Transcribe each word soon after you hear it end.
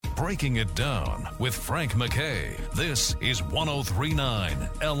Breaking It Down with Frank MacKay. This is 1039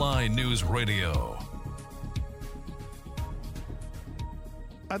 LI News Radio.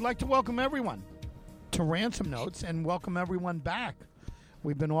 I'd like to welcome everyone to Ransom Notes and welcome everyone back.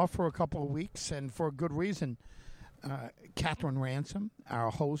 We've been off for a couple of weeks and for a good reason. Catherine Ransom,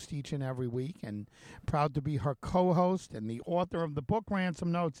 our host each and every week, and proud to be her co-host and the author of the book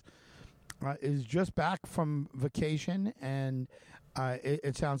Ransom Notes, is just back from vacation, and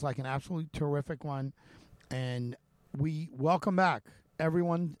it sounds like an absolutely terrific one. And we welcome back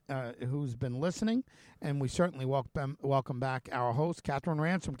everyone who's been listening, and we certainly welcome back our host, Catherine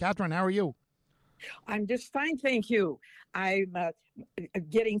Ransom. Catherine, how are you? I'm just fine, thank you. I'm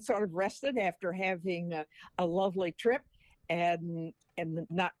getting sort of rested after having a lovely trip, and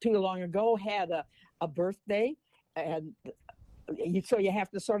not too long ago had a birthday, and so you have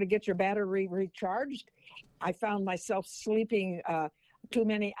to sort of get your battery recharged. I found myself sleeping too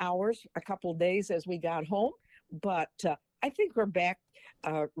many hours a couple of days as we got home, but I think we're back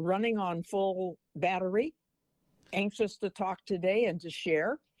running on full battery, anxious to talk today and to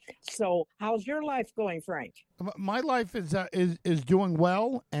share. So how's your life going, Frank? My life is doing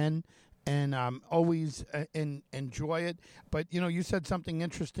well, and always enjoy it. But you said something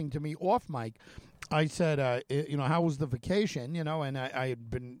interesting to me off mic. I said, how was the vacation? And I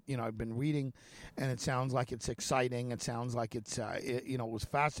had been, I've been reading, and it sounds like it's exciting. It sounds like it was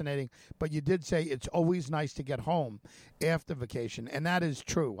fascinating. But you did say it's always nice to get home after vacation, and that is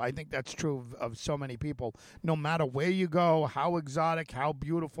true. I think that's true of so many people. No matter where you go, how exotic, how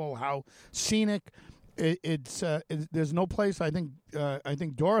beautiful, how scenic. There's no place. I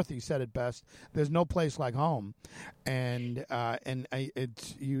think Dorothy said it best. There's no place like home, and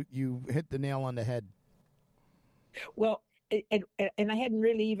you hit the nail on the head. Well, and I hadn't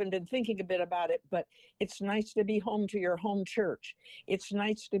really even been thinking a bit about it, but it's nice to be home to your home church. It's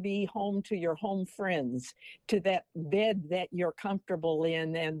nice to be home to your home friends, to that bed that you're comfortable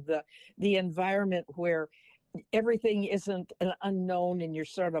in, and the environment where everything isn't an unknown and you're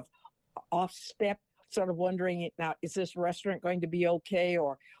sort of off step. Sort of wondering now, is this restaurant going to be okay,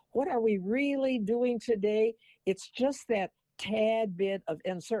 or what are we really doing today? It's just that tad bit of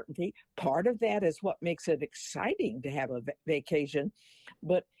uncertainty. Part of that is what makes it exciting to have a vacation,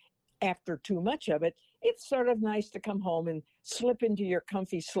 but after too much of it, it's sort of nice to come home and slip into your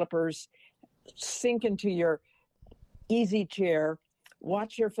comfy slippers, sink into your easy chair,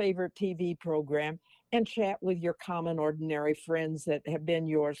 watch your favorite TV program, and chat with your common, ordinary friends that have been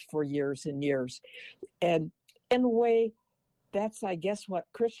yours for years and years. And in a way, that's, I guess, what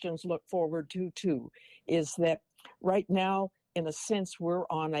Christians look forward to, too, is that right now, in a sense, we're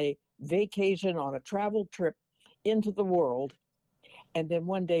on a vacation, on a travel trip into the world. And then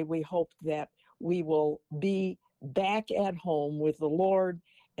one day we hope that we will be back at home with the Lord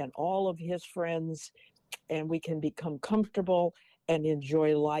and all of his friends, and we can become comfortable and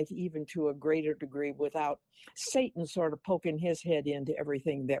enjoy life even to a greater degree without Satan sort of poking his head into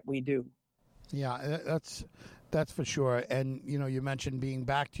everything that we do. Yeah, that's for sure. And, you mentioned being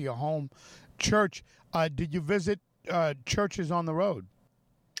back to your home church. Did you visit churches on the road?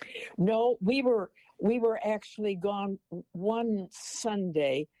 No, we were actually gone one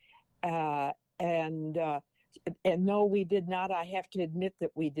Sunday, and no, we did not. I have to admit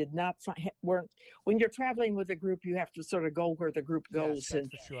that we did not. When you're traveling with a group, you have to sort of go where the group goes, yes,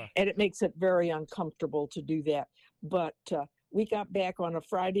 for sure. And it makes it very uncomfortable to do that. But we got back on a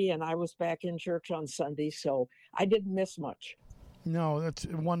Friday, and I was back in church on Sunday, so I didn't miss much. No, that's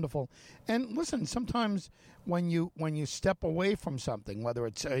wonderful. And listen, sometimes when you step away from something, whether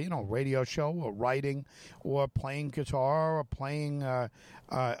it's a radio show or writing or playing guitar or playing a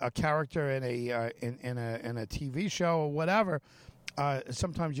character in a TV show or whatever,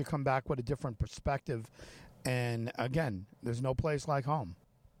 sometimes you come back with a different perspective. And again, there's no place like home.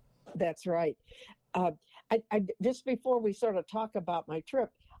 That's right. I just before we sort of talk about my trip,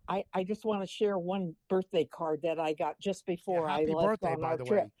 I just want to share one birthday card that I got just before I left on our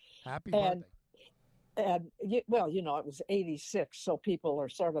trip. Happy birthday. And well, it was 86, so people are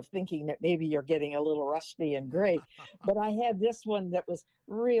sort of thinking that maybe you're getting a little rusty and gray. But I had this one that was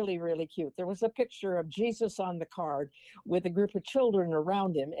really, really cute. There was a picture of Jesus on the card with a group of children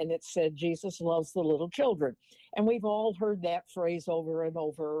around him, and it said, "Jesus loves the little children." And we've all heard that phrase over and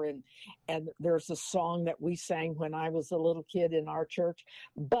over. And there's a song that we sang when I was a little kid in our church.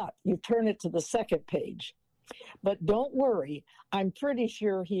 But you turn it to the second page. But don't worry, I'm pretty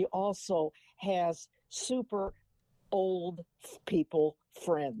sure he also has super old people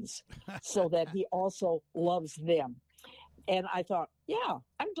friends, so that he also loves them. And I thought, yeah,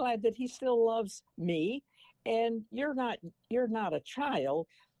 I'm glad that he still loves me. And you're not a child,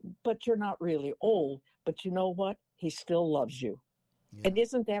 but you're not really old. But you know what? He still loves you. Yeah. And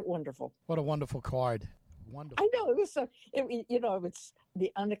isn't that wonderful? What a wonderful card. Wonderful. I know it was it's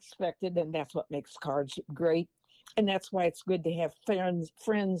the unexpected, and that's what makes cards great. And that's why it's good to have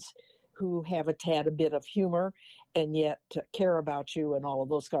friends who have a bit of humor and yet care about you and all of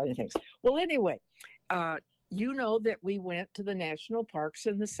those kind of things. Well, anyway, you know that we went to the national parks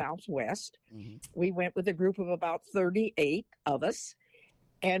in the Southwest. Mm-hmm. We went with a group of about 38 of us,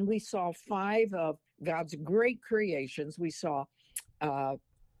 and we saw 5 of God's great creations. We saw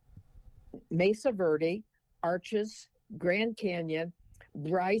Mesa Verde, Arches, Grand Canyon,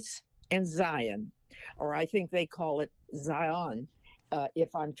 Bryce, and Zion, or I think they call it Zion,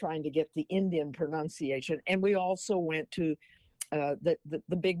 if I'm trying to get the Indian pronunciation. And we also went to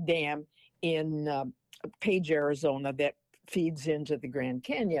the big dam in Page, Arizona, that feeds into the Grand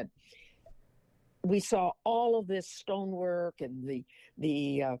Canyon. We saw all of this stonework and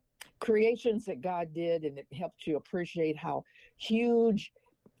the creations that God did, and it helped you appreciate how huge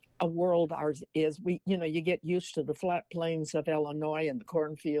a world ours is. You get used to the flat plains of Illinois and the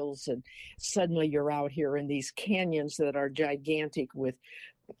cornfields, and suddenly you're out here in these canyons that are gigantic with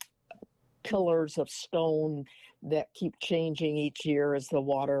pillars of stone that keep changing each year as the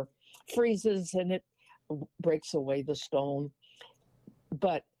water freezes and it breaks away the stone.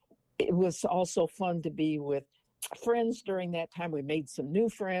 But it was also fun to be with friends during that time. We made some new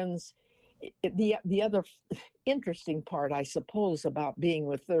friends. The other interesting part, I suppose, about being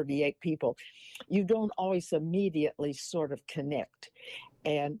with 38 people, you don't always immediately sort of connect.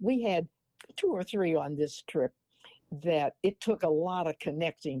 And we had 2 or 3 on this trip that it took a lot of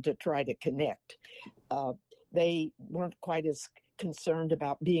connecting to try to connect. They weren't quite as concerned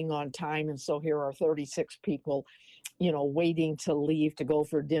about being on time. And so here are 36 people, waiting to leave to go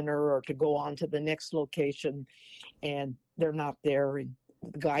for dinner or to go on to the next location. And they're not there. And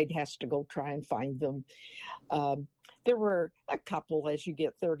the guide has to go try and find them. There were a couple, as you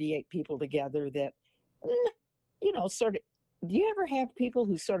get 38 people together, that, sort of, do you ever have people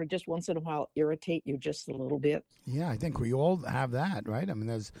who sort of just once in a while irritate you just a little bit? Yeah, I think we all have that, right? I mean,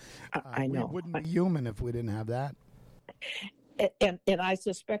 I know. We wouldn't be human if we didn't have that. And I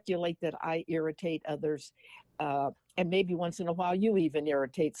speculate that I irritate others. And maybe once in a while you even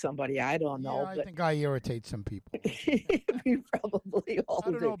irritate somebody. I don't know. Yeah, I think I irritate some people. You probably all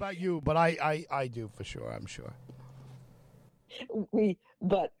I don't know about you, but I do for sure, I'm sure. We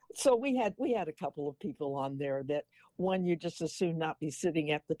had a couple of people on there that one you just as soon not be sitting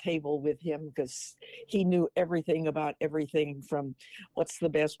at the table with him because he knew everything about everything from what's the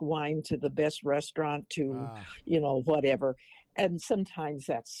best wine to the best restaurant to whatever. And sometimes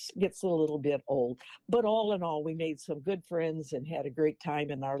that gets a little bit old. But all in all, we made some good friends and had a great time,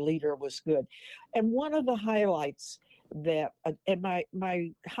 and our leader was good. And one of the highlights that, and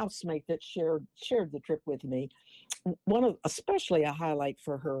my housemate that shared the trip with me, especially a highlight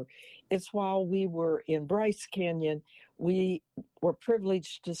for her, is while we were in Bryce Canyon, we were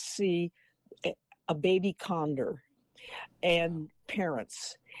privileged to see a baby condor and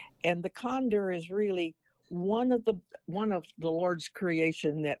parents. And the condor is really one of the Lord's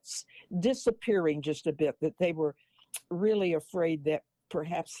creation that's disappearing just a bit, that they were really afraid that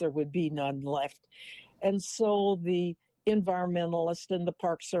perhaps there would be none left. And so the environmentalists and the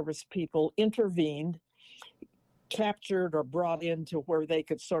Park Service people intervened, captured or brought into where they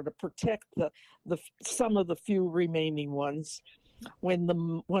could sort of protect some of the few remaining ones. When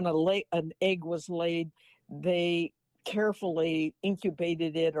an egg was laid, they carefully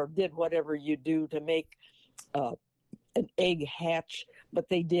incubated it or did whatever you do to make an egg hatch, but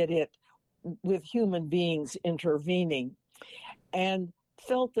they did it with human beings intervening, and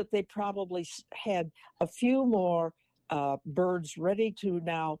felt that they probably had a few more birds ready to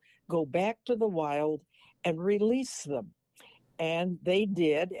now go back to the wild and release them. And they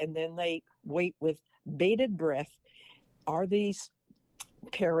did, and then they wait with bated breath. Are these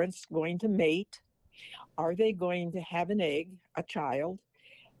parents going to mate? Are they going to have an egg, a child?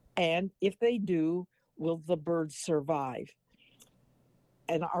 And if they do, will the birds survive?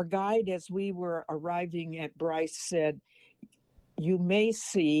 And our guide, as we were arriving at Bryce, said, you may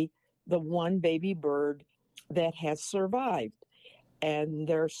see the one baby bird that has survived. And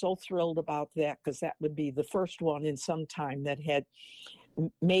they're so thrilled about that because that would be the first one in some time that had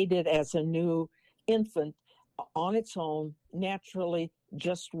made it as a new infant on its own, naturally,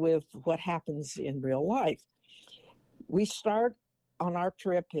 just with what happens in real life. We start on our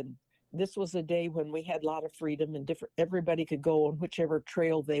trip, and this was a day when we had a lot of freedom and everybody could go on whichever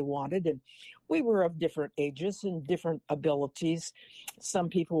trail they wanted. And we were of different ages and different abilities. Some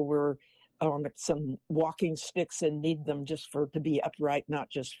people were on some walking sticks and need them just to be upright, not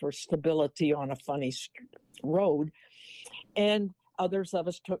just for stability on a funny road. And others of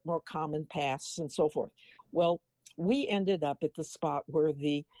us took more common paths and so forth. Well, we ended up at the spot where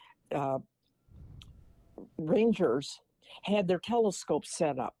the rangers had their telescopes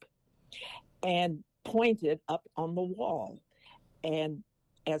set up and pointed up on the wall. And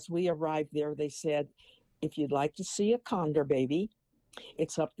as we arrived there, they said, if you'd like to see a condor baby,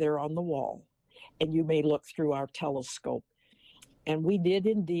 it's up there on the wall, and you may look through our telescope. And we did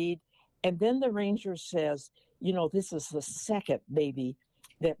indeed. And then the ranger says, this is the second baby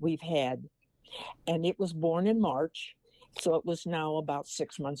that we've had. And it was born in March, so it was now about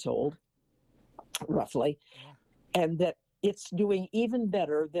 6 months old, roughly. Yeah. And that it's doing even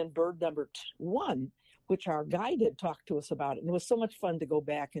better than bird number 1, which our guide had talked to us about it. And it was so much fun to go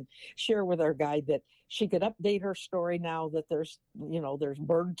back and share with our guide that she could update her story now that there's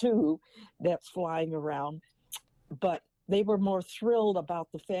bird 2 that's flying around. But they were more thrilled about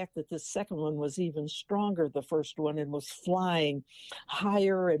the fact that the second one was even stronger, the first one, and was flying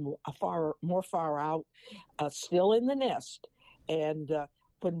higher and more far out, still in the nest. And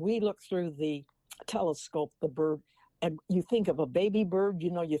when we look through the telescope, the bird, and you think of a baby bird,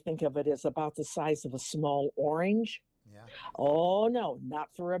 you think of it as about the size of a small orange. Yeah. Oh, no, not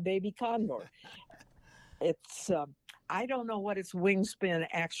for a baby condor. It's, I don't know what its wingspan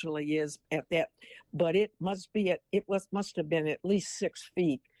actually is at that, but it must have been at least 6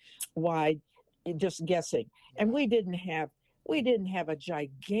 feet wide, just guessing. And we didn't have a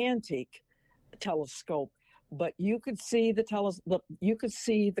gigantic telescope, but you could see the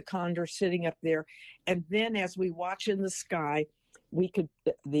condor sitting up there. And then as we watch in the sky,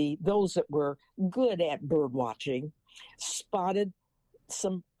 those that were good at bird watching spotted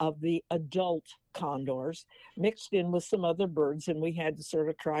some of the adult condors mixed in with some other birds, and we had to sort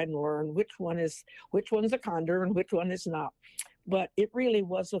of try and learn which one's a condor and which one is not. But it really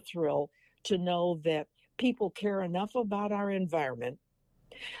was a thrill to know that people care enough about our environment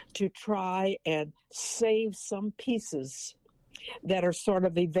to try and save some pieces that are sort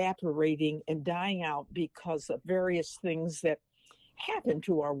of evaporating and dying out because of various things that happen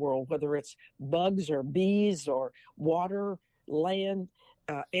to our world, whether it's bugs or bees or water, land,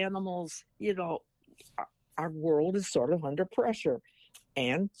 animals. Our world is sort of under pressure,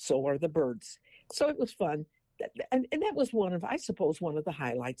 and so are the birds. So it was fun. And that was one of the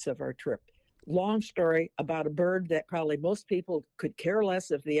highlights of our trip. Long story about a bird that probably most people could care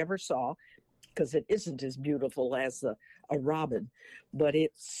less if they ever saw, because it isn't as beautiful as a robin, but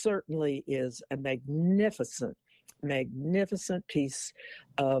it certainly is a magnificent piece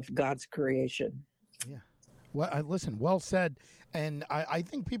of God's creation. Yeah. Well, listen, well said. And I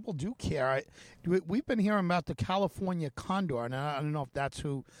think people do care. We've been hearing about the California condor, and I don't know if that's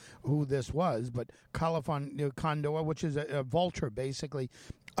who this was, but California condor, which is a vulture, basically,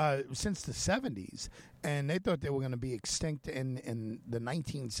 since the 70s. And they thought they were going to be extinct in the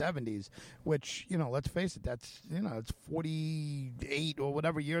 1970s, which, let's face it, that's, it's 48 or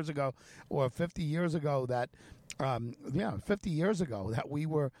whatever years ago, or 50 years ago that, 50 years ago that we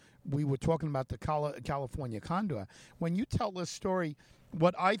were talking about the California condor. When you tell this story,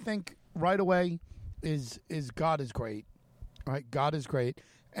 what I think right away is God is great, right? God is great,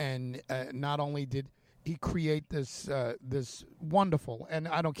 and not only did He create this wonderful, and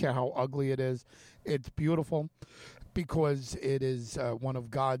I don't care how ugly it is, it's beautiful because it is one of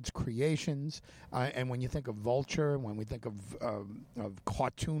God's creations. And when you think of vulture, when we think of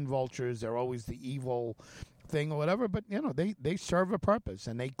cartoon vultures, they're always the evil thing or whatever, but they serve a purpose,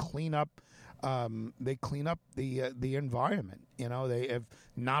 and they clean up the environment. If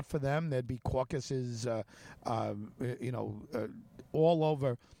not for them, there'd be caucuses all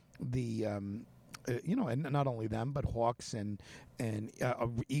over the and not only them, but hawks and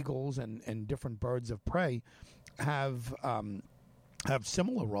eagles and different birds of prey have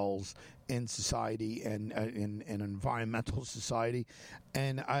similar roles in society and in environmental society,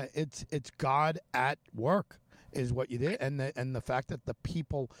 and it's God at work is what you did, and the fact that the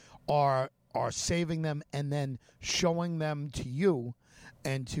people are saving them and then showing them to you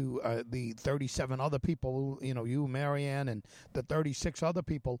and to the 37 other people, you, Marianne, and the 36 other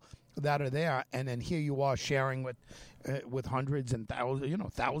people that are there, and then here you are sharing with hundreds and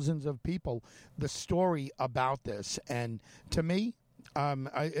thousands of people the story about this. And to me,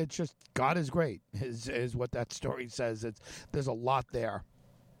 it's just God is great is what that story says. There's a lot there.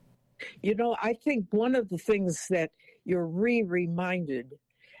 I think one of the things that you're reminded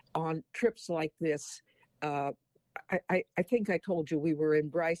on trips like this, I think I told you we were in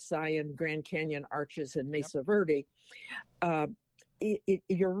Bryce, Zion, Grand Canyon Arches, and Mesa Verde.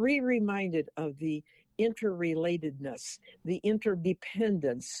 you're reminded of the interrelatedness, the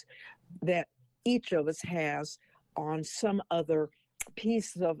interdependence that each of us has on some other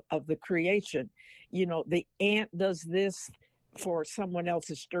piece of the creation. The ant does this for someone else.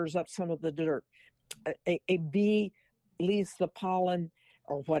 It stirs up some of the dirt. A bee leaves the pollen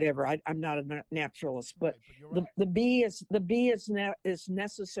or whatever. I'm not a naturalist, but right. the bee is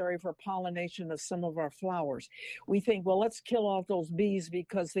necessary for pollination of some of our flowers. We think, well, let's kill off those bees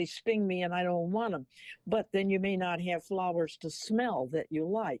because they sting me and I don't want them. But then you may not have flowers to smell that you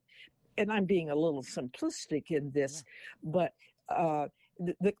like. And I'm being a little simplistic in this, but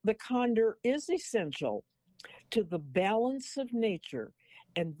the condor is essential to the balance of nature.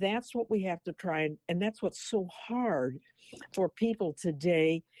 And that's what we have to try. And that's what's so hard for people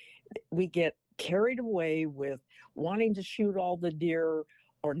today. We get carried away with wanting to shoot all the deer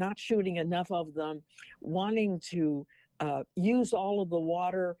or not shooting enough of them, wanting to use all of the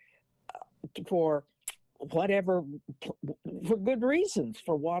water for whatever, for good reasons,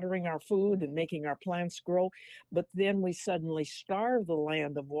 for watering our food and making our plants grow. But then we suddenly starve the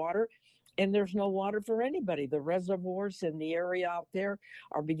land of water, and there's no water for anybody. The reservoirs in the area out there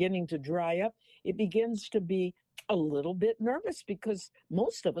are beginning to dry up. It begins to be a little bit nervous because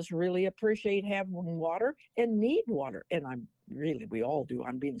most of us really appreciate having water and need water. And we all do.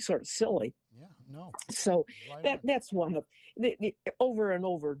 I'm being sort of silly. Yeah, no. So that's one of the over and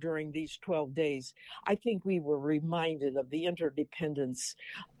over during these 12 days, I think we were reminded of the interdependence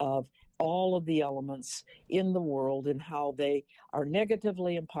of all of the elements in the world and how they are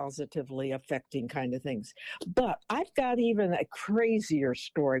negatively and positively affecting kind of things. But I've got even a crazier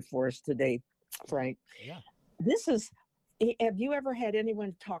story for us today, Frank. Yeah. Have you ever had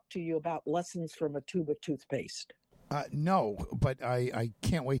anyone talk to you about lessons from a tube of toothpaste? No, but I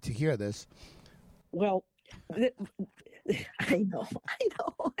can't wait to hear this. Well, I know.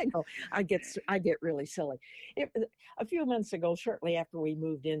 I get really silly. A few months ago, shortly after we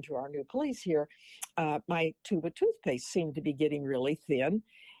moved into our new place here, my tube of toothpaste seemed to be getting really thin.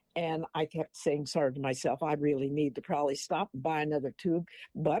 And I kept saying, sorry to myself, I really need to probably stop and buy another tube.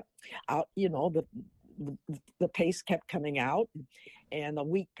 But the paste kept coming out, and a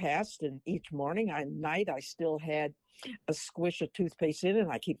week passed, and each morning and night I still had a squish of toothpaste in it.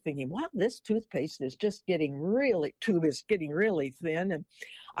 And I keep thinking, wow, this toothpaste is just tube is getting really thin. And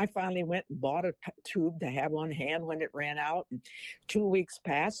I finally went and bought a tube to have on hand when it ran out. And 2 weeks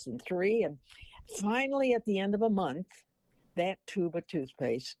passed, and 3, and finally at the end of a month, that tube of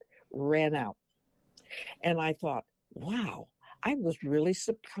toothpaste ran out. And I thought, wow, I was really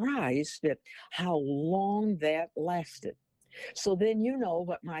surprised at how long that lasted. So then you know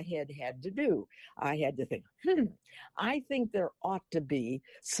what my head had to do. I had to think, I think there ought to be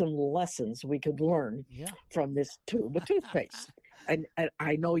some lessons we could learn from this tube of toothpaste. And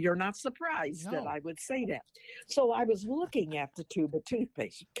I know you're not surprised that I would say that. So I was looking at the tube of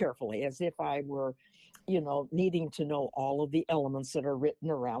toothpaste carefully, as if I were, needing to know all of the elements that are written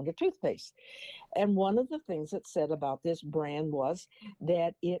around a toothpaste. And one of the things it said about this brand was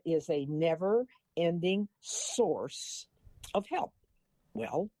that it is a never-ending source of help.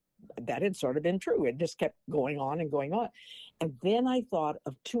 Well, that had sort of been true. It just kept going on and going on. And then I thought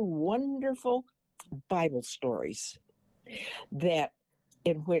of 2 wonderful Bible stories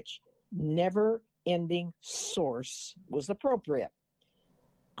in which never-ending source was appropriate.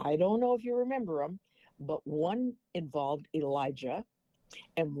 I don't know if you remember them, but one involved Elijah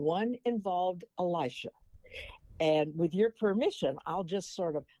and one involved Elisha. And with your permission, I'll just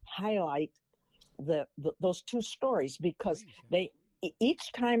sort of highlight those 2 stories because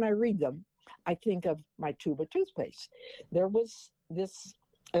each time I read them, I think of my tube of toothpaste. There was this,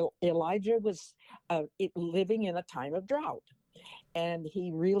 Elijah was living in a time of drought, and he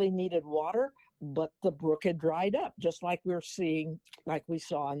really needed water, but the brook had dried up, just like we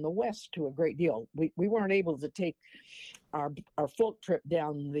saw in the West to a great deal. We weren't able to take our float trip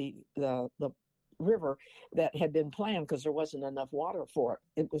down the river that had been planned because there wasn't enough water for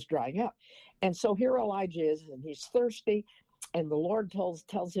it. It was drying up. And so here Elijah is, and he's thirsty, and the Lord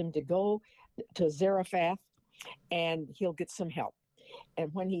tells him to go to Zarephath and he'll get some help.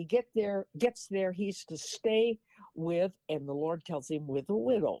 And when he gets there, he's to stay with, and the Lord tells him, with a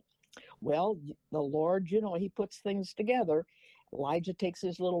widow. Well, the Lord, he puts things together. Elijah takes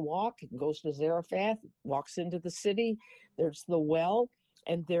his little walk and goes to Zarephath, walks into the city. There's the well,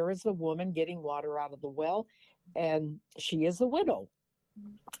 and there is a woman getting water out of the well, and she is a widow.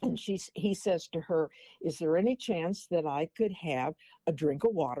 And he says to her, is there any chance that I could have a drink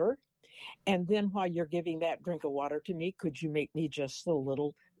of water? And then while you're giving that drink of water to me, could you make me just a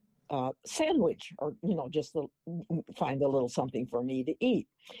little sandwich, or just find a little something for me to eat.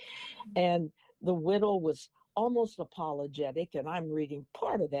 And the widow was almost apologetic, and I'm reading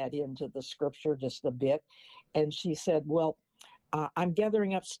part of that into the scripture just a bit. And she said, well, I'm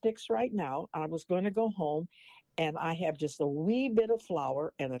gathering up sticks right now. I was going to go home, and I have just a wee bit of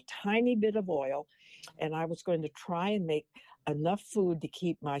flour and a tiny bit of oil, and I was going to try and make enough food to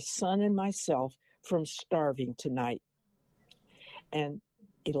keep my son and myself from starving tonight. And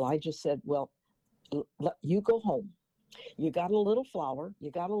Elijah said, well, you go home. You got a little flour,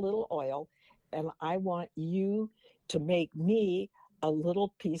 you got a little oil, and I want you to make me a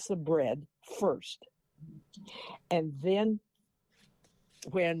little piece of bread first. And then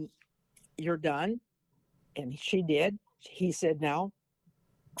when you're done, and she did, he said, now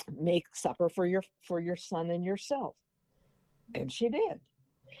make supper for your son and yourself. And she did.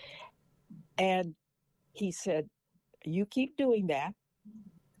 And he said, you keep doing that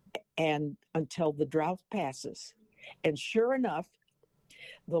and until the drought passes. And sure enough,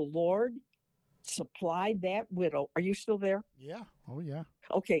 the Lord supplied that widow. Are you still there? Yeah. Oh, yeah.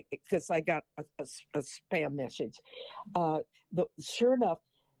 Okay, because I got a spam message. Sure enough,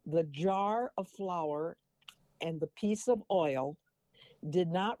 the jar of flour and the piece of oil did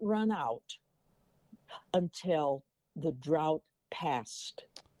not run out until the drought passed.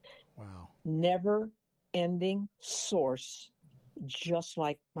 Wow. Never ending source, just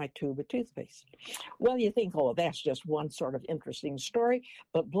like my tube of toothpaste. Well, you think, oh, that's just one sort of interesting story,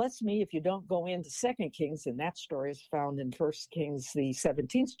 but bless me if you don't go into 2 Kings, and that story is found in 1 Kings, the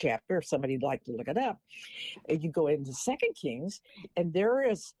 17th chapter, if somebody'd like to look it up. And you go into 2 Kings, and there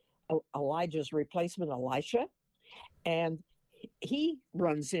is Elijah's replacement, Elisha, and he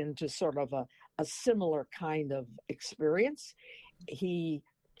runs into sort of a similar kind of experience. He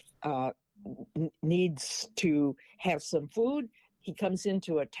needs to have some food. He comes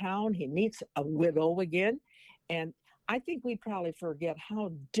into a town. He meets a widow again. And I think we probably forget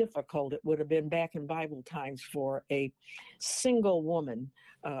how difficult it would have been back in Bible times for a single woman,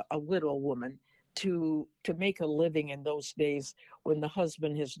 a widow woman, to make a living in those days when the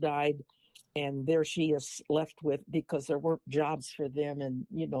husband has died. And there she is left with, because there weren't jobs for them. And,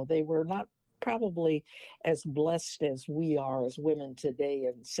 they were not probably as blessed as we are as women today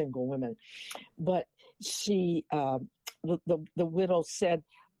and single women. But she, the widow said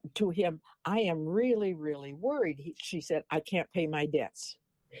to him, I am really, really worried. She said, I can't pay my debts.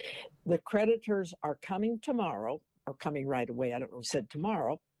 The creditors are coming tomorrow, or coming right away. I don't know, said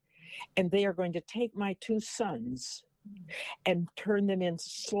tomorrow. And they are going to take my 2 sons and turn them into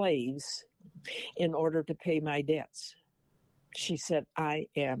slaves in order to pay my debts. She said, I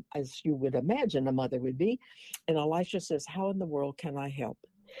am, as you would imagine a mother would be. And Elisha says, how in the world can I help?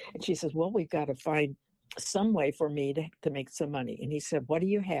 And she says, well, we've got to find some way for me to make some money. And he said, what do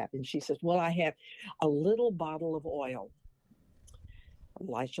you have? And she says, well, I have a little bottle of oil.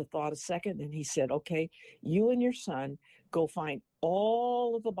 Elisha thought a second, and he said, okay, you and your son go find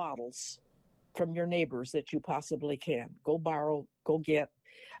all of the bottles from your neighbors that you possibly can. Go borrow, go get,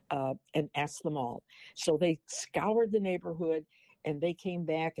 and ask them all. So they scoured the neighborhood, and they came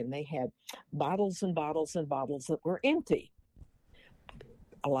back, and they had bottles and bottles and bottles that were empty.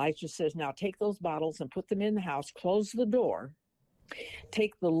 Elijah says, now take those bottles and put them in the house, close the door,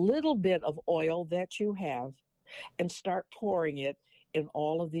 take the little bit of oil that you have, and start pouring it in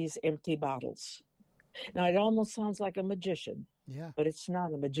all of these empty bottles. Now, it almost sounds like a magician, but it's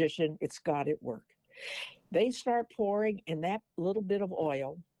not a magician. It's God at work. They start pouring, and that little bit of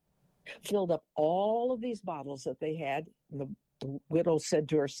oil filled up all of these bottles that they had. And the widow said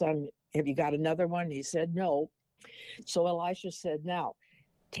to her son, have you got another one? He said, no. So Elisha said, now,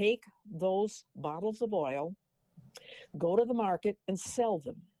 take those bottles of oil, go to the market and sell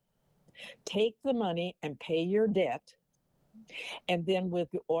them. Take the money and pay your debt. And then with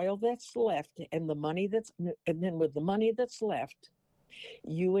the oil that's left and then with the money that's left,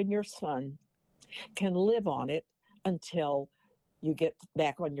 you and your son can live on it until you get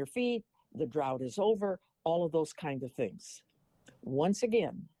back on your feet, the drought is over, all of those kind of things. Once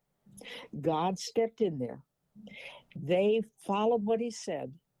again, God stepped in there. They followed what he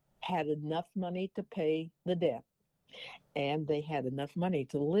said, had enough money to pay the debt, and they had enough money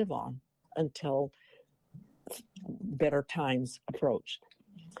to live on until better times approached.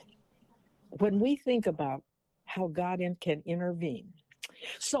 When we think about how God can intervene.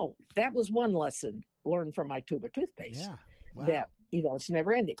 So that was one lesson learned from my tube of toothpaste. Yeah. Wow. That, it's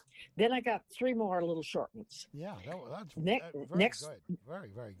never ending. Then I got 3 more little short ones. Yeah, that's very good. Very,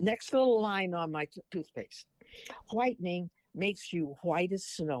 very good. Next little line on my toothpaste. Whitening makes you white as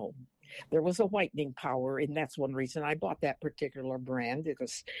snow. there was a whitening power, and that's one reason I bought that particular brand,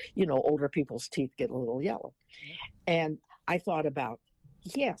 because older people's teeth get a little yellow. And I thought about,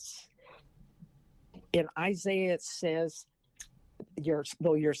 yes, in Isaiah it says,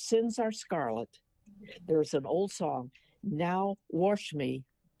 though your sins are scarlet, there's an old song, now wash me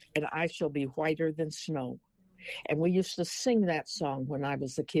and I shall be whiter than snow. And we used to sing that song when I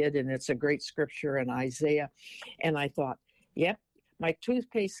was a kid, and it's a great scripture in Isaiah. And I thought, yep, my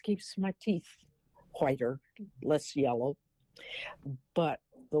toothpaste keeps my teeth whiter, less yellow. But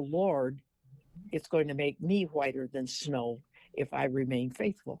the Lord, it's going to make me whiter than snow if I remain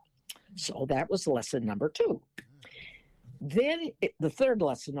faithful. So that was lesson number 2. Then the third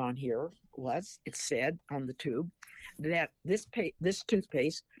lesson on here was, it said on the tube that this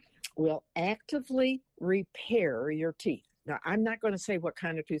toothpaste will actively repair your teeth. Now, I'm not going to say what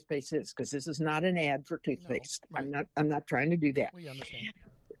kind of toothpaste it is, because this is not an ad for toothpaste. No, right. I'm not trying to do that. We understand.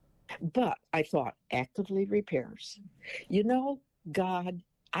 But I thought, actively repairs. God,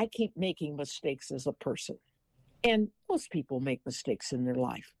 I keep making mistakes as a person. And most people make mistakes in their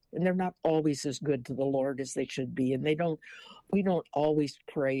life. And they're not always as good to the Lord as they should be. And we don't always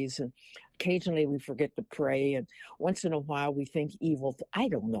praise. And occasionally we forget to pray. And once in a while we think evil. I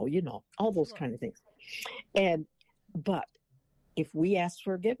don't know, all those kind of things. But if we ask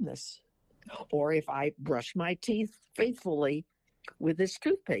forgiveness, or if I brush my teeth faithfully with this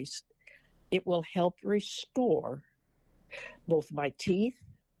toothpaste, it will help restore both my teeth,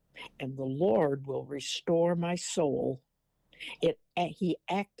 and the Lord will restore my soul. He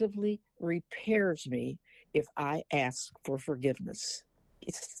actively repairs me if I ask for forgiveness.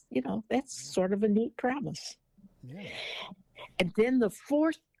 It's, that's sort of a neat promise. Yeah. And then the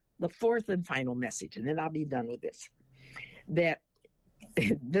fourth and final message, and then I'll be done with this, that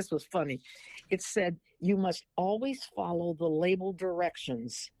this was funny. It said, you must always follow the label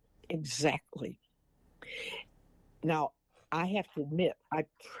directions exactly. Now, I have to admit, I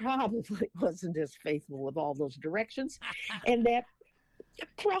probably wasn't as faithful with all those directions. And that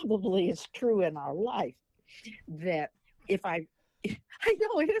probably is true in our life. That if I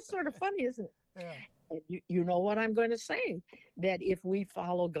know it is sort of funny, isn't it? Yeah. And you know what I'm going to say, that if we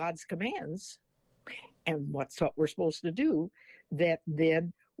follow God's commands and what we're supposed to do, that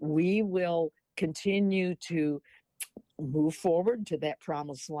then we will continue to move forward to that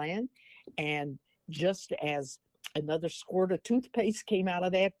promised land. And just as another squirt of toothpaste came out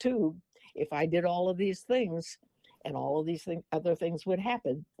of that tube, if I did all of these things, and all of these other things would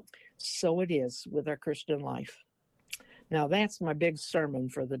happen, so it is with our Christian life. Now, that's my big sermon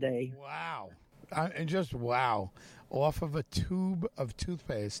for the day. Wow. And just wow. Off of a tube of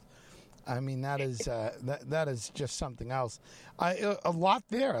toothpaste. I mean, that is that is just something else. A lot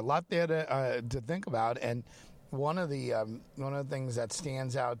there to think about. And one of the things that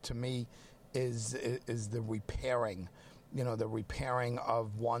stands out to me is the repairing, the repairing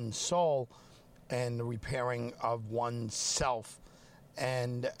of one's soul and the repairing of oneself.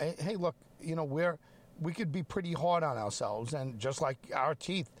 And hey, look, we could be pretty hard on ourselves, and just like our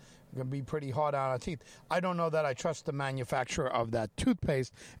teeth, we can be pretty hard on our teeth. I don't know that I trust the manufacturer of that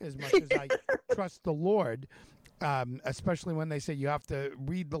toothpaste as much as I trust the Lord. Especially when they say you have to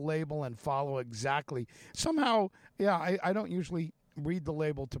read the label and follow exactly. Somehow, yeah, I don't usually read the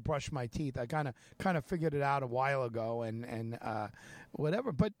label to brush my teeth. I kind of figured it out a while ago, and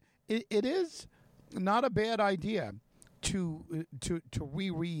whatever. But it is not a bad idea to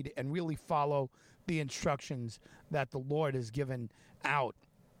reread and really follow the instructions that the Lord has given out.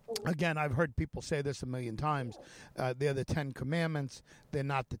 Again, I've heard people say this a million times. They're the 10 commandments. They're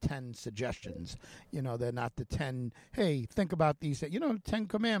not the 10 suggestions. They're not the 10, hey, think about these. 10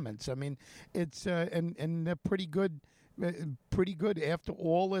 commandments. I mean, it's, and they're pretty good after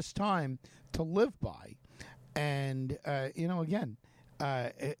all this time to live by. And, again,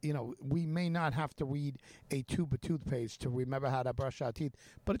 we may not have to read a tube of toothpaste to remember how to brush our teeth,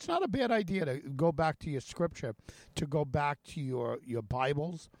 but it's not a bad idea to go back to your scripture, to go back to your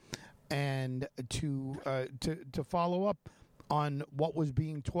Bibles, and to follow up on what was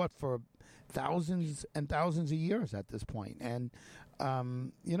being taught for thousands and thousands of years at this point. And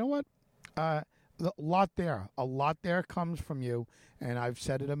you know what? A lot there comes from you, and I've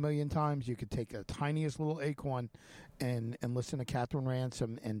said it a million times. You could take the tiniest little acorn and listen to Catherine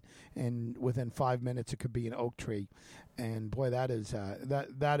Ransom, and within 5 minutes it could be an oak tree. And boy, that is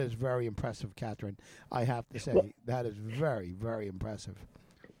very impressive, Catherine. I have to say, that is very, very impressive.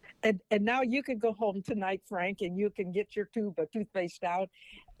 And now you can go home tonight, Frank, and you can get your tube of toothpaste out,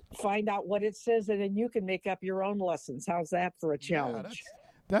 find out what it says, and then you can make up your own lessons. How's that for a challenge?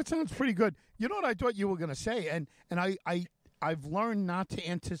 Yeah, that sounds pretty good. You know what I thought you were going to say, and I've learned not to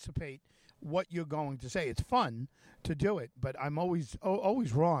anticipate what you're going to say. It's fun to do it, but I'm always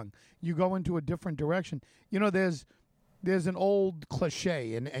wrong. You go into a different direction. There's an old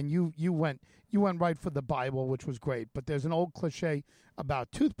cliche, and you went right for the Bible, which was great. But there's an old cliche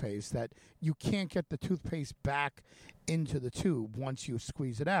about toothpaste that you can't get the toothpaste back into the tube once you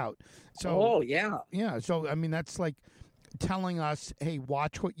squeeze it out. So, yeah. So I mean, that's like telling us, hey,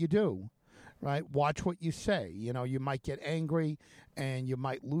 watch what you do, right? Watch what you say. You might get angry, and you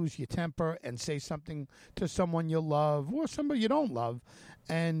might lose your temper and say something to someone you love or somebody you don't love,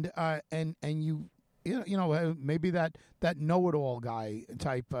 and you. Maybe that know-it-all guy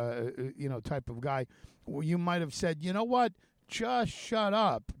type of guy, where you might have said, you know what, just shut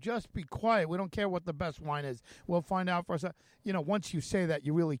up, just be quiet. We don't care what the best wine is. We'll find out for ourselves. Once you say that,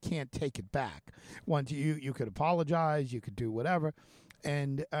 you really can't take it back. Once you could apologize, you could do whatever,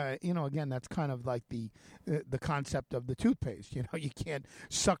 and again, that's kind of like the concept of the toothpaste. You can't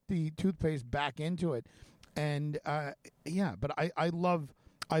suck the toothpaste back into it, and But I love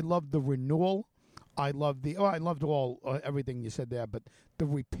the renewal. I loved everything you said there, but the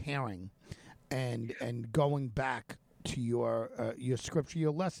repairing and going back to your scripture,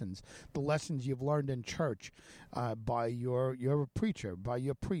 your lessons, the lessons you've learned in church, by your preacher, by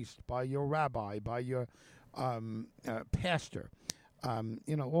your priest, by your rabbi, by your pastor,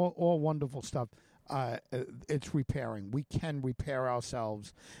 all wonderful stuff. It's repairing. We can repair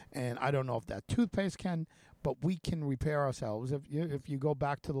ourselves, and I don't know if that toothpaste can, but we can repair ourselves if you go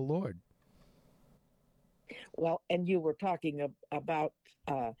back to the Lord. Well, and you were talking about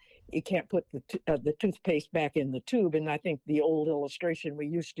you can't put the toothpaste back in the tube, and I think the old illustration we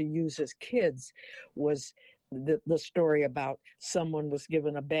used to use as kids was the story about someone was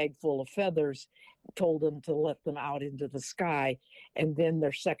given a bag full of feathers, told them to let them out into the sky, and then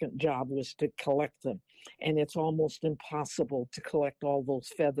their second job was to collect them. And it's almost impossible to collect all those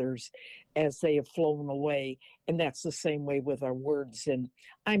feathers as they have flown away. And that's the same way with our words. And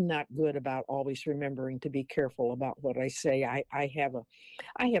I'm not good about always remembering to be careful about what I say. I have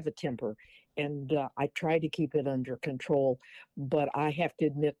a temper, and I try to keep it under control. But I have to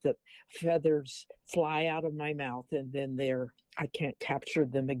admit that feathers fly out of my mouth, and then I can't capture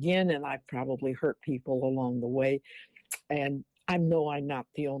them again, and I've probably hurt people along the way. And I know I'm not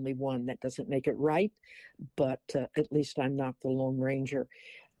the only one. That doesn't make it right, but at least I'm not the Lone Ranger.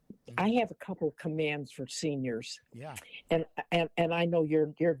 I have a couple of commands for seniors. Yeah. And I know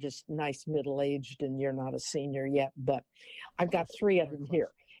you're just nice middle-aged and you're not a senior yet, but I've got three of them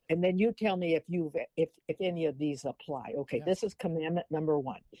here. And then you tell me if any of these apply. Okay, yeah. This is commandment number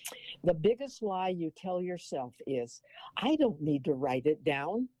 1. The biggest lie you tell yourself is, I don't need to write it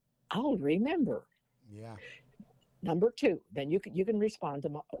down. I'll remember. Yeah. Number 2, then you can respond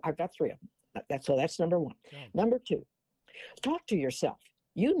to I've got 3 of them. That's number 1. Okay. Number 2, talk to yourself.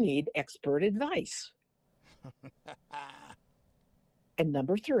 You need expert advice. And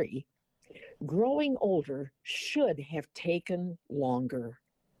number 3, growing older should have taken longer.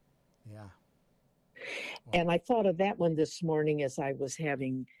 Yeah. Wow. And I thought of that one this morning as I was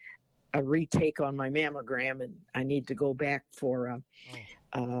having a retake on my mammogram, and I need to go back for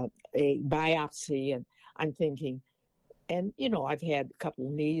a biopsy. And I'm thinking, and I've had a couple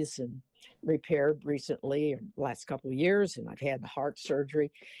of knees and repaired recently in the last couple of years, and I've had heart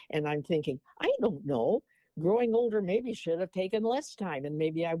surgery, and I'm thinking, I don't know, growing older maybe should have taken less time, and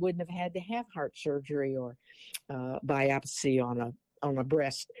maybe I wouldn't have had to have heart surgery or biopsy on a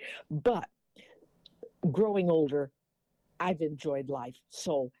breast. But growing older, I've enjoyed life.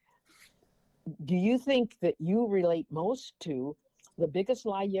 So do you think that you relate most to the biggest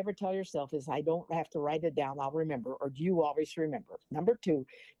lie you ever tell yourself is, I don't have to write it down, I'll remember? Or do you always remember? Number 2,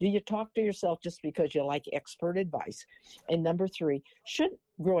 do you talk to yourself just because you like expert advice? And number 3, should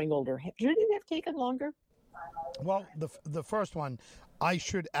growing older, should it have taken longer? Well, the first one, I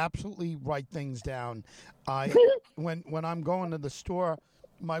should absolutely write things down. When I'm going to the store,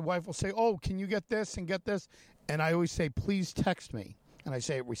 my wife will say, oh, can you get this and get this? And I always say, please text me. And I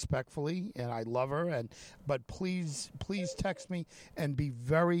say it respectfully, and I love her, but please text me and be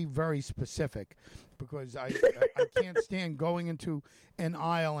very, very specific, because I can't stand going into an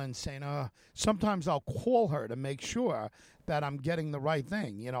aisle and saying, sometimes I'll call her to make sure that I'm getting the right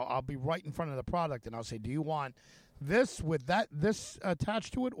thing. I'll be right in front of the product, and I'll say, do you want this with this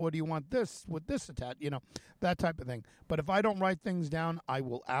attached to it, or do you want this with this attached? That type of thing. But if I don't write things down, I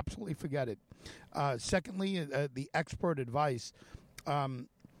will absolutely forget it. Secondly, the expert advice. I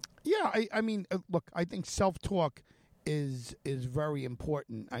mean, look, I think self-talk is very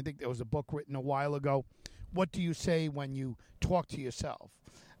important. I think there was a book written a while ago, What Do You Say When You Talk to Yourself?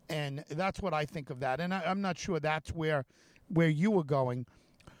 And that's what I think of that. And I'm not sure that's where where you were going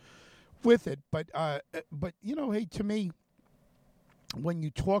with it. But hey, to me, when you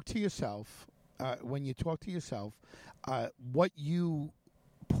talk to yourself, what you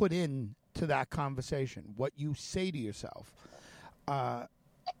put in to that conversation, what you say to yourself,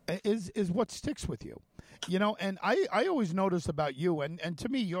 is what sticks with you. And I always notice about you, and to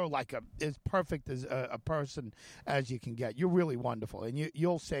me, you're like as perfect as a person as you can get. You're really wonderful, and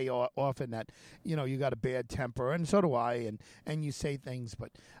you'll say often that, you got a bad temper, and so do I, and you say things,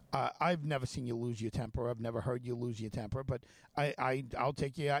 but I've never seen you lose your temper. I've never heard you lose your temper, but I'll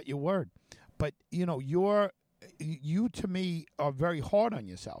take you at your word. But, you to me are very hard on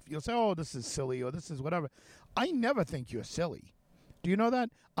yourself. You'll say, oh, this is silly, or this is whatever. I never think you're silly. Do you know that?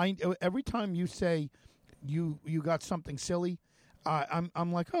 Every time you say you got something silly,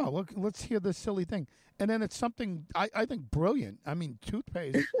 I'm like, oh, look, let's hear this silly thing, and then it's something I think brilliant. I mean,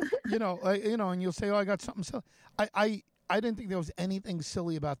 toothpaste, and you'll say, oh, I got something silly. I didn't think there was anything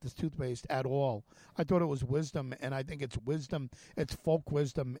silly about this toothpaste at all. I thought it was wisdom, and I think it's wisdom. It's folk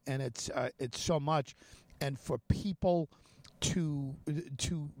wisdom, and it's so much, and for people to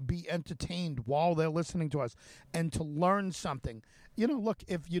be entertained while they're listening to us and to learn something. Look,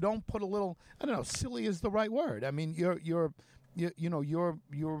 if you don't put a little, I don't know, silly is the right word. I mean, you're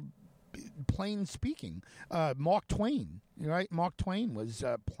plain speaking. Mark Twain, right? Mark Twain was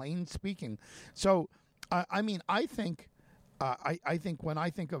plain speaking. So, I think. I think when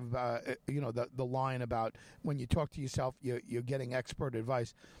I think of the line about when you talk to yourself, you're getting expert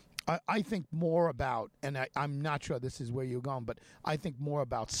advice. I think more about, and I'm not sure this is where you're going, but I think more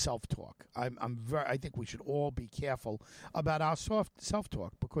about self-talk. I think we should all be careful about our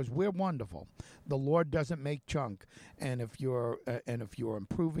self-talk, because we're wonderful. The Lord doesn't make junk, and if you're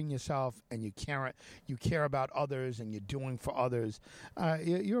improving yourself and you care about others and you're doing for others,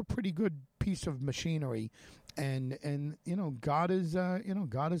 you're a pretty good piece of machinery. And God is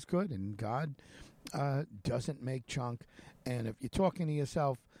God is good, and God doesn't make junk. And if you're talking to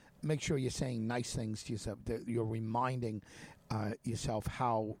yourself, make sure you're saying nice things to yourself. That you're reminding yourself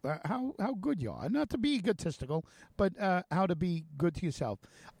how good you are. Not to be egotistical, but how to be good to yourself.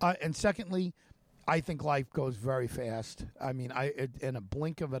 And secondly, I think life goes very fast. I mean, in a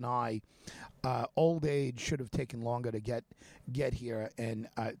blink of an eye, old age should have taken longer to get here. And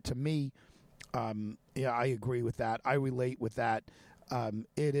to me, I agree with that. I relate with that.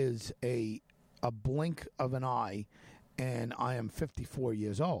 It is a blink of an eye, and I am 54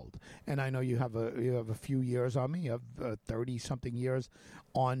 years old. And I know you have a few years on me. You have 30-something years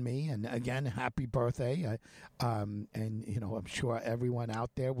on me. And again, happy birthday. And I'm sure everyone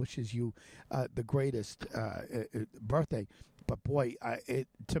out there wishes you the greatest birthday. But boy,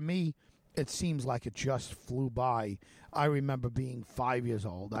 to me, it seems like it just flew by. I remember being 5 years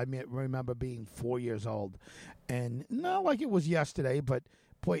old. I remember being 4 years old. And not like it was yesterday, but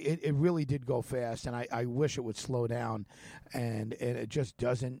boy, it really did go fast. And I wish it would slow down. And it just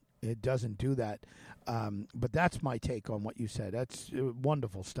doesn't. It doesn't do that. But that's my take on what you said. That's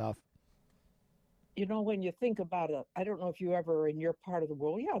wonderful stuff. When you think about it, I don't know if you ever in your part of the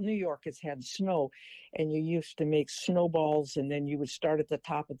world, New York has had snow, and you used to make snowballs, and then you would start at the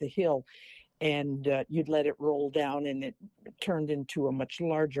top of the hill, and you'd let it roll down, and it turned into a much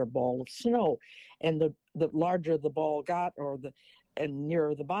larger ball of snow. And the larger the ball got, and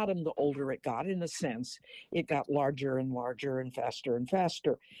nearer the bottom, the older it got. In a sense, it got larger and larger and faster and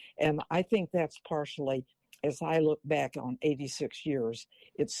faster. And I think that's partially, as I look back on 86 years,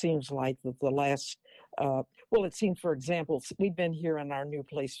 it seems like that the last, it seems, for example, we've been here in our new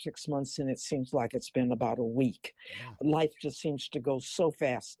place 6 months, and it seems like it's been about a week. Yeah. Life just seems to go so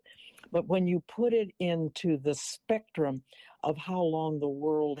fast. But when you put it into the spectrum of how long the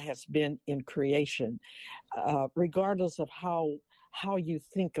world has been in creation, regardless of how you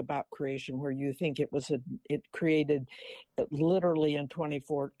think about creation, where you think it created literally in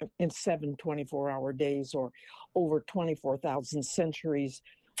 7 24-hour days or over 24,000 centuries,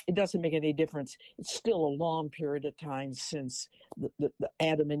 it doesn't make any difference. It's still a long period of time since the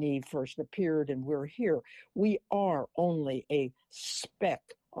Adam and Eve first appeared, and we're here. We are only a speck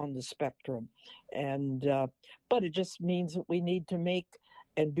on the spectrum, and but it just means that we need to make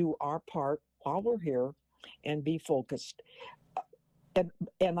and do our part while we're here and be focused.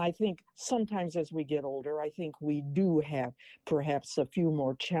 And I think sometimes as we get older, I think we do have perhaps a few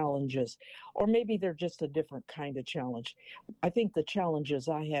more challenges, or maybe they're just a different kind of challenge. I think the challenges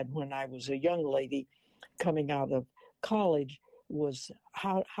I had when I was a young lady coming out of college was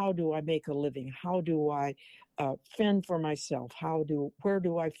how do I make a living? How do I fend for myself? Where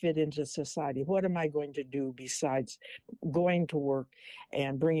do I fit into society? What am I going to do besides going to work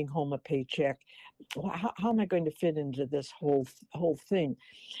and bringing home a paycheck, well, how am I going to fit into this whole thing?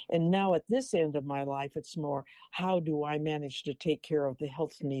 And now at this end of my life, it's more, how do I manage to take care of the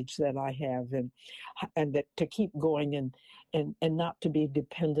health needs that I have, and that to keep going, and not to be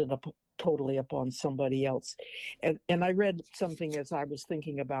dependent totally upon somebody else. And I read something as I was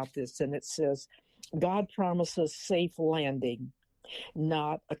thinking about this, and it says, God promises safe landing,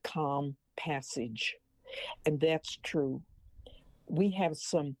 not a calm passage. And that's true. We have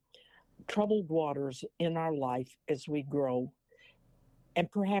some troubled waters in our life as we grow,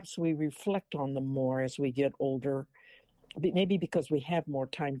 and perhaps we reflect on them more as we get older, maybe because we have more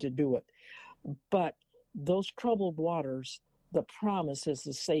time to do it. But those troubled waters, the promise is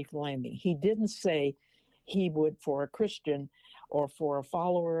a safe landing. He didn't say he would, for a Christian or for a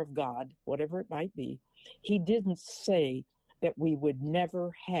follower of God, whatever it might be, he didn't say that we would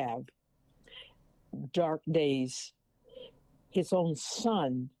never have dark days. His own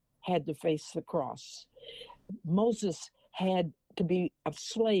son had to face the cross. Moses had to be a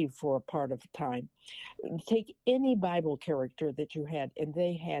slave for a part of the time. Take any Bible character that you had, and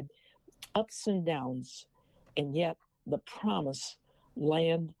they had ups and downs, and yet the promise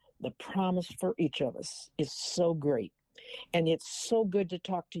land, the promise for each of us is so great. And it's so good to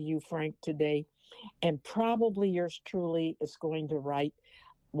talk to you, Frank, today. And probably yours truly is going to write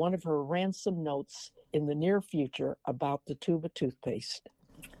one of her Ransom notes in the near future about the tube of toothpaste.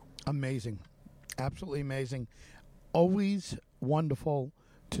 Amazing. Absolutely amazing. Always wonderful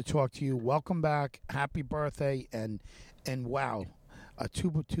to talk to you. Welcome back. Happy birthday. And wow, a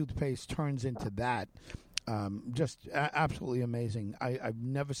tube of toothpaste turns into that. Just absolutely amazing. I've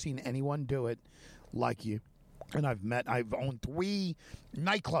never seen anyone do it like you. And I've owned 3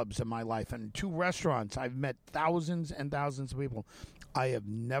 nightclubs in my life and 2 restaurants. I've met thousands and thousands of people. I have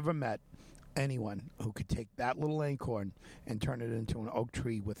never met anyone who could take that little acorn and turn it into an oak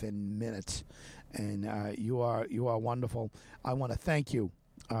tree within minutes. And you are wonderful. I want to thank you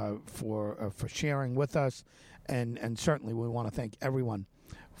for sharing with us, and certainly we want to thank everyone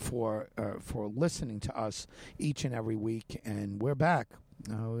for listening to us each and every week. And we're back.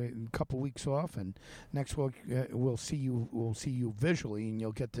 A couple weeks off, and next week we'll see you visually, and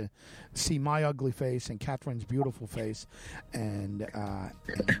you'll get to see my ugly face and Catherine's beautiful face, and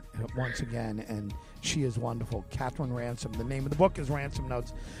once again, and she is wonderful. Catherine Ransom. The name of the book is Ransom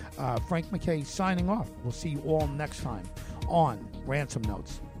Notes. Frank MacKay signing off. We'll see you all next time on Ransom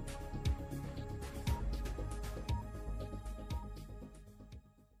Notes.